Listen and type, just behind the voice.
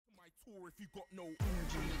If you got no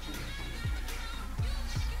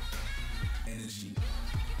energy.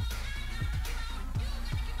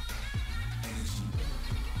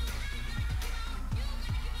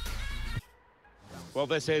 Well,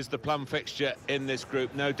 this is the plum fixture in this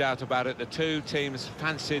group, no doubt about it. The two teams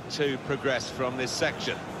fancied to progress from this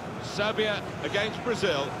section. Serbia against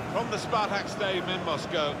Brazil from the Spartak Stadium in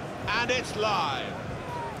Moscow, and it's live.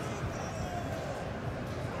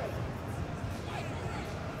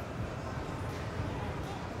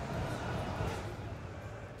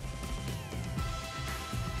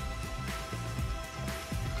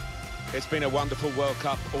 It's been a wonderful World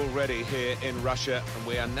Cup already here in Russia, and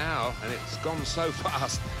we are now, and it's gone so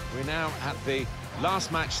fast, we're now at the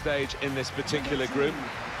last match stage in this particular group,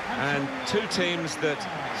 and two teams that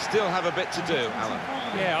still have a bit to do, Alan.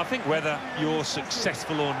 Yeah, I think whether you're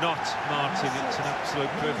successful or not, Martin, it's an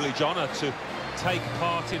absolute privilege, honour to take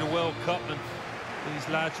part in a World Cup, and these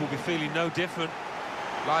lads will be feeling no different.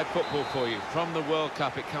 Live football for you from the World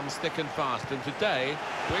Cup. It comes thick and fast, and today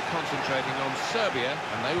we're concentrating on Serbia,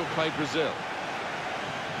 and they will play Brazil. A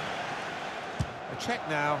check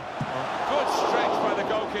now. Good stretch by the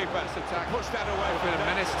goalkeeper. It's attack. Pushed that away. There's been a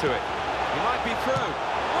menace to it. He might be through.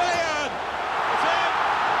 Willian! It's in!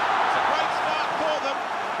 It's a great start for them.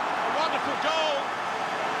 A wonderful goal.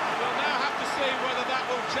 We'll now have to see whether that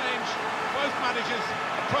will change both managers'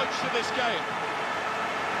 approach to this game.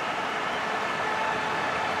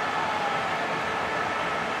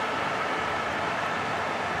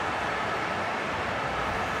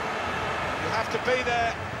 To be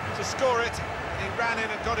there to score it. He ran in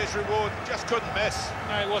and got his reward, just couldn't miss.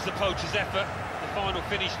 No, it was the poacher's effort. The final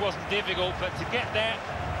finish wasn't difficult, but to get there,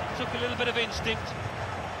 it took a little bit of instinct.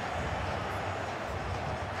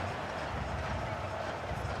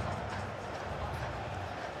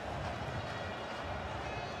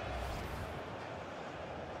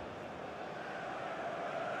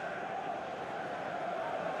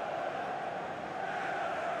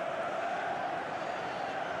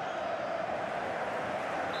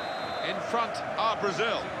 In front are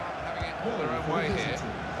Brazil, having it all their own way here,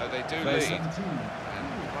 though they do lead.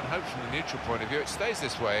 And one hopes from the neutral point of view it stays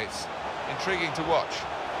this way. It's intriguing to watch.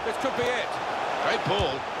 This could be it. Great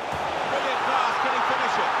ball. Brilliant pass, can he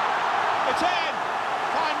finish it? It's in!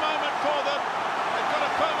 Fine moment for them. They've got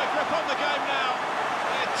a firmer grip on the game now.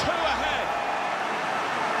 They're two ahead.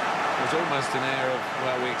 It was almost an air of,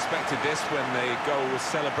 well, we expected this when the goal was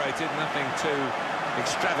celebrated. Nothing too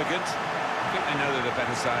extravagant. I think they know they're the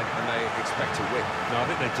better side and they expect to win. No, I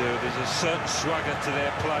think they do. There's a certain swagger to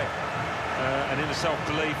their play and in the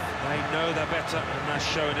self-belief. They know they're better, and they're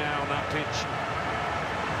showing it out on that pitch.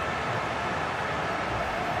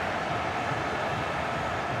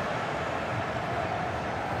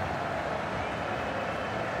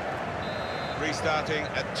 Restarting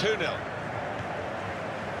at 2-0.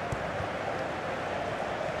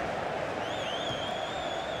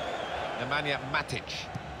 Nemanja Matic.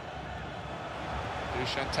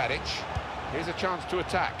 Dusan Tadic. Here's a chance to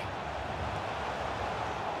attack.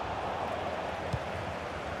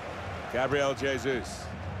 Gabriel Jesus.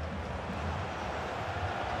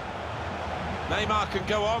 Neymar can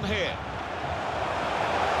go on here.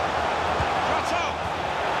 Shot off!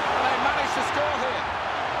 And they managed to score here.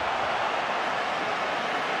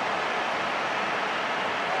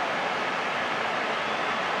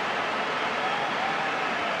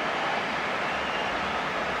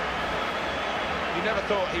 You never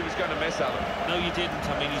thought he was going to miss, Alan. No, you didn't.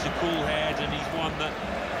 I mean, he's a cool head, and he's one that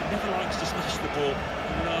never likes to smash the ball.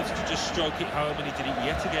 He loves to just stroke it home, and he did it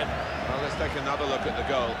yet again. Well, let's take another look at the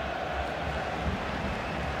goal.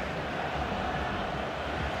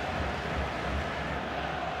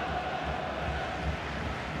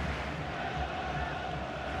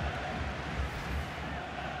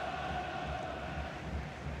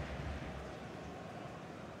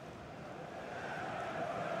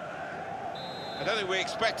 I don't think we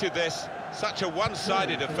expected this, such a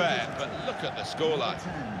one-sided affair, but look at the scoreline.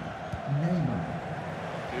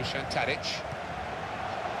 Dusan Tadic.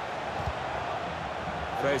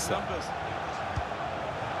 Fraser.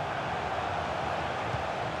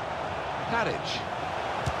 Tadic.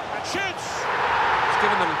 And shoots! It's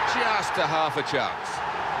given them just a half a chance.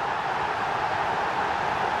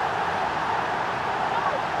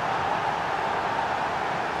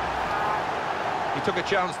 He took a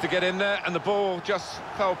chance to get in there, and the ball just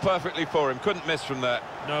fell perfectly for him. Couldn't miss from there.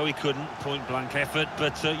 No, he couldn't. Point-blank effort,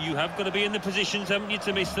 but you have got to be in the positions, haven't you,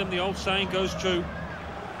 to miss them? The old saying goes true.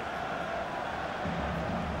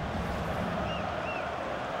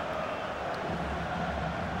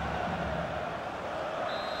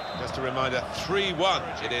 Just a reminder, 3-1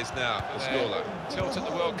 it is now, the scoreline. Tilt at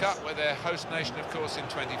the World Cup, where they're host nation, of course, in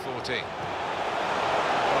 2014.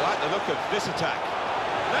 I like the look of this attack.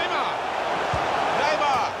 Neymar!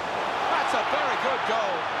 Neymar! That's a very good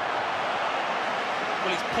goal.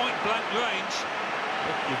 Well, it's point-blank range.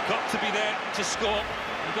 You've got to be there to score.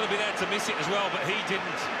 You've got to be there to miss it as well, but he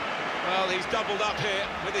didn't. Well, he's doubled up here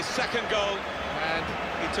with his second goal, and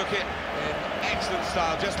he took it in excellent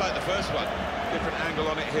style, just like the first one. Different angle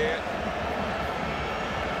on it here.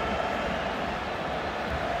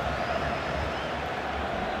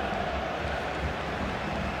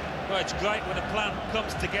 Well, it's great when a plan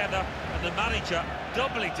comes together, and the manager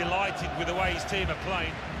doubly delighted with the way his team are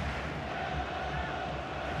playing.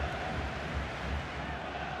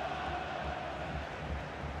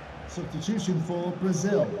 Substitution for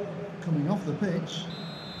Brazil. Coming off the pitch.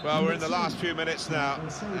 Well, we're in the last few minutes now,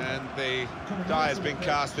 and the die has been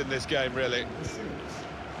cast in this game, really.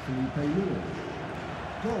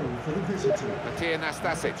 Goal for the visitor. Matija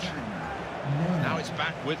Nastasic. Now it's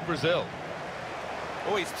back with Brazil.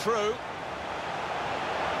 Oh, he's through.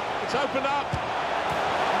 It's opened up.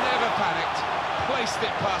 Never panicked. Placed it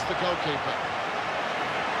past the goalkeeper.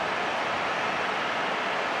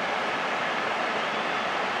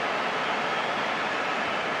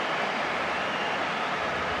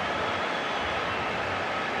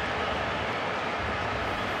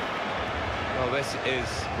 Well, this is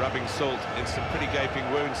rubbing salt in some pretty gaping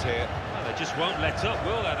wounds here. Well, they just won't let up,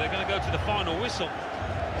 will they? They're going to go to the final whistle.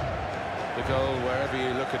 The goal, wherever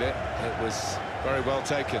you look at it, it was very well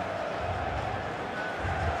taken.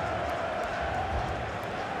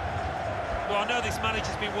 Well, I know this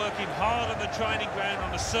manager's been working hard on the training ground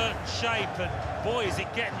on a certain shape, and boy, is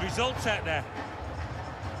it getting results out there.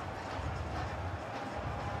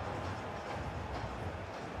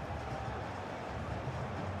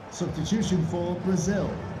 Substitution for Brazil.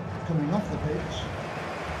 Coming off the pitch,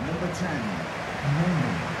 number 10,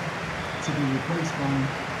 Neymar, to be replaced by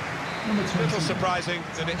number 20. A little surprising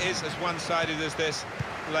that it is as one-sided as this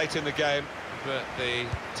late in the game, but the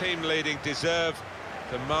team leading deserve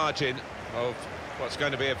the margin of what's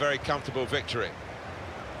going to be a very comfortable victory.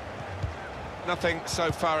 Nothing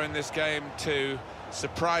so far in this game to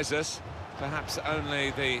surprise us. Perhaps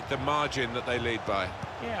only the margin that they lead by.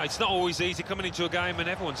 Yeah, it's not always easy coming into a game and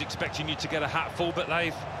everyone's expecting you to get a hatful, but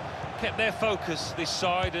they've kept their focus this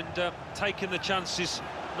side and taken the chances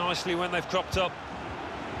nicely when they've cropped up.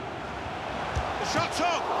 The shot's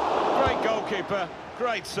on! Great goalkeeper,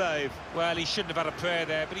 great save. Well, he shouldn't have had a prayer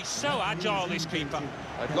there, but he's so agile, this keeper.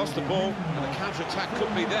 They've lost the ball, and the counter-attack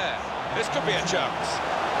could be there. This could be a chance.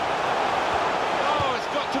 Oh, it's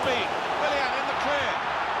got to be. Willian in the clear.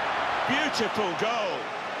 Beautiful goal.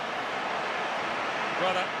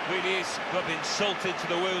 Well, that really is rubbing salt into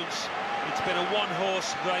the wounds. It's been a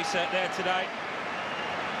one-horse race out there today.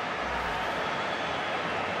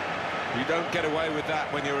 You don't get away with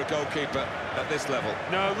that when you're a goalkeeper at this level.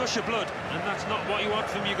 No, rush of blood, and that's not what you want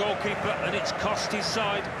from your goalkeeper, and it's cost his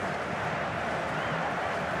side.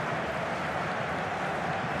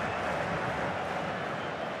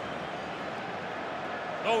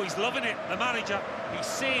 Oh, he's loving it, the manager. He's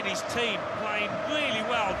seeing his team playing really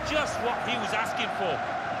well, just what he was asking for.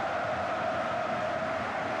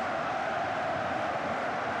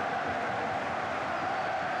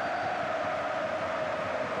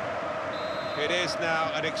 It is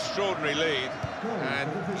now an extraordinary lead,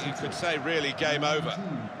 and you could say really game over.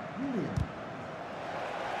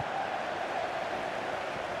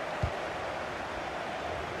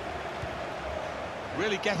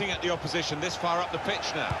 Really getting at the opposition this far up the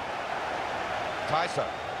pitch now. Tyson.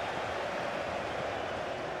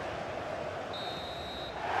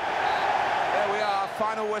 There we are,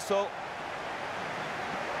 final whistle.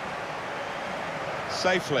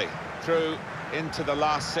 Safely through into the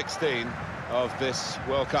last 16 of this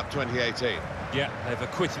World Cup 2018. Yeah, they've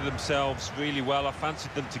acquitted themselves really well. I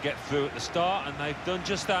fancied them to get through at the start, and they've done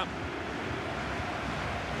just that.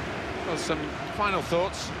 Well, some final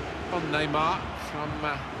thoughts on Neymar from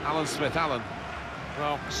Alan Smith. Alan.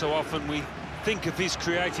 Well, so often we think of his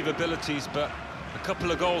creative abilities, but a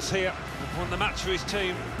couple of goals here have won the match for his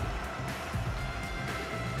team.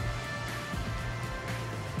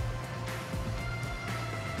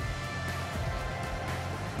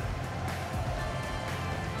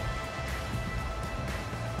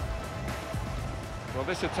 Well,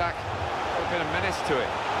 this attack has been a menace to it.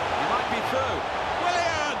 He might be through.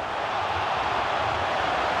 Willian!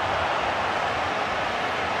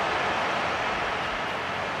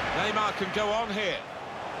 Neymar can go on here.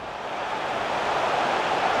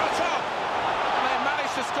 Cut off! And they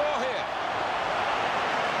managed to score here.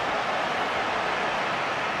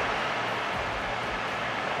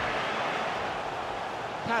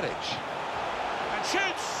 Tadic. And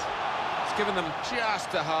shoots! It's given them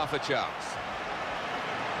just a half a chance.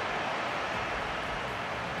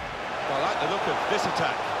 I like the look of this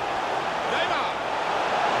attack. Neymar!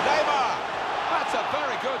 Neymar! That's a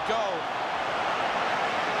very good goal.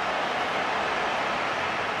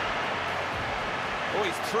 Oh,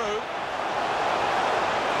 he's through.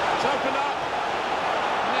 It's opened up.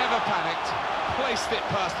 Never panicked. Placed it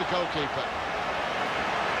past the goalkeeper.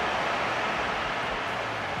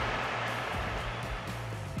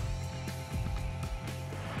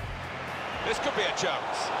 This could be a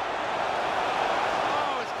chance.